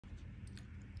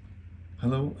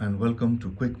Hello and welcome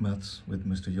to Quick Maths with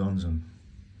Mr. Johnson.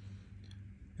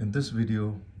 In this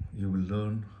video, you will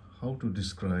learn how to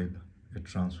describe a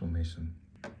transformation.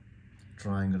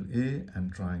 Triangle A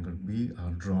and triangle B are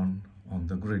drawn on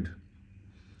the grid.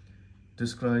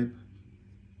 Describe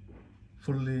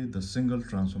fully the single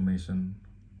transformation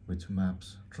which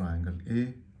maps triangle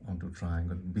A onto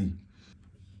triangle B.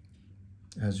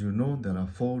 As you know, there are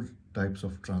four types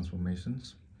of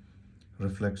transformations: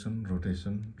 reflection,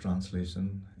 rotation, translation,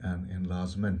 and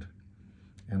enlargement.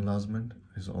 Enlargement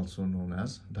is also known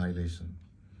as dilation.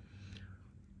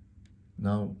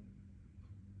 Now,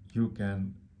 you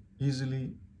can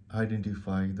easily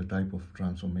identify the type of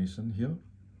transformation here.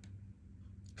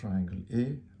 Triangle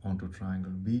A onto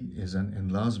triangle B is an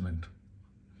enlargement.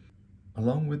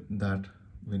 Along with that,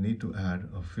 we need to add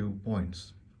a few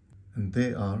points, and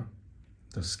they are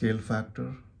the scale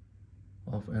factor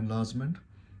of enlargement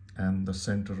and the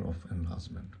center of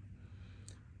enlargement.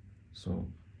 So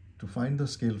to find the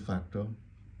scale factor,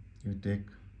 you take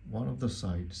one of the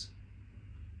sides.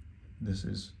 This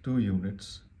is 2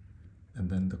 units, and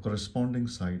then the corresponding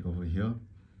side over here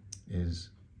is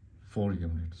 4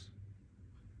 units.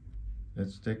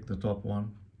 Let's take the top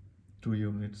one, 2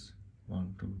 units,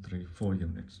 1, 2, 3, 4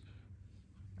 units.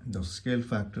 The scale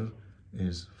factor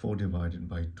is 4 divided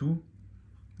by 2,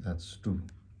 that's 2.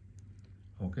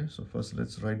 Okay, so first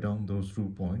let's write down those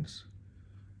 2 points.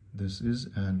 This is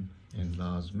an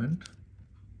enlargement.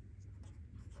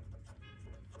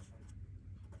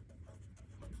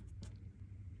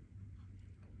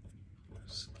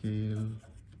 Scale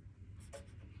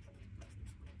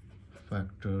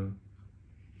factor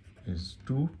is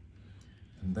 2.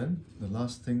 And then the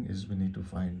last thing is we need to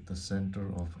find the center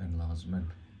of enlargement.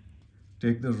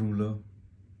 Take the ruler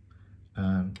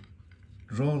and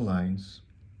draw lines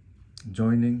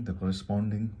joining the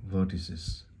corresponding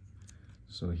vertices.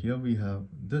 So here we have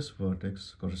this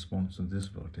vertex corresponds to this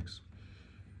vertex.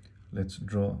 Let's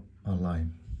draw a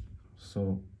line.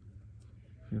 So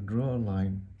if you draw a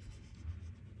line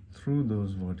through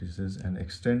those vertices and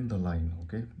extend the line,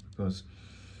 okay, because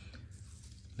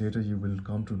later you will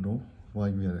come to know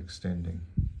why we are extending.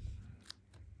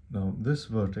 Now this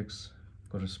vertex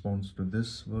corresponds to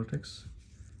this vertex.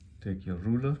 Take your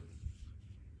ruler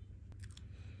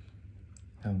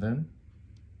and then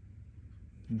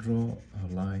draw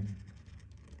a line,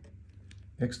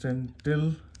 extend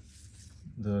till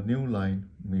the new line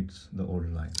meets the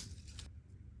old line.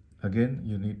 Again,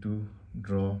 you need to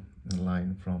draw a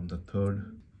line from the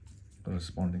third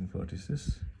corresponding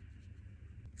vertices.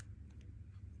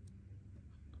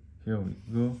 Here we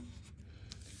go.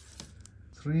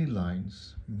 3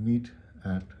 lines meet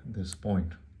at this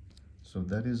point. So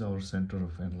that is our center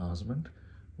of enlargement,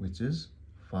 which is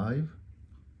 5,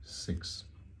 6.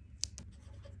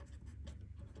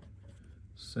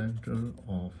 Center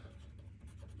of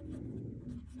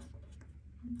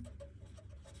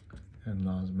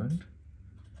enlargement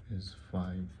is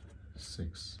 5,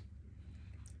 6.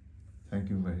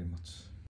 Thank you very much.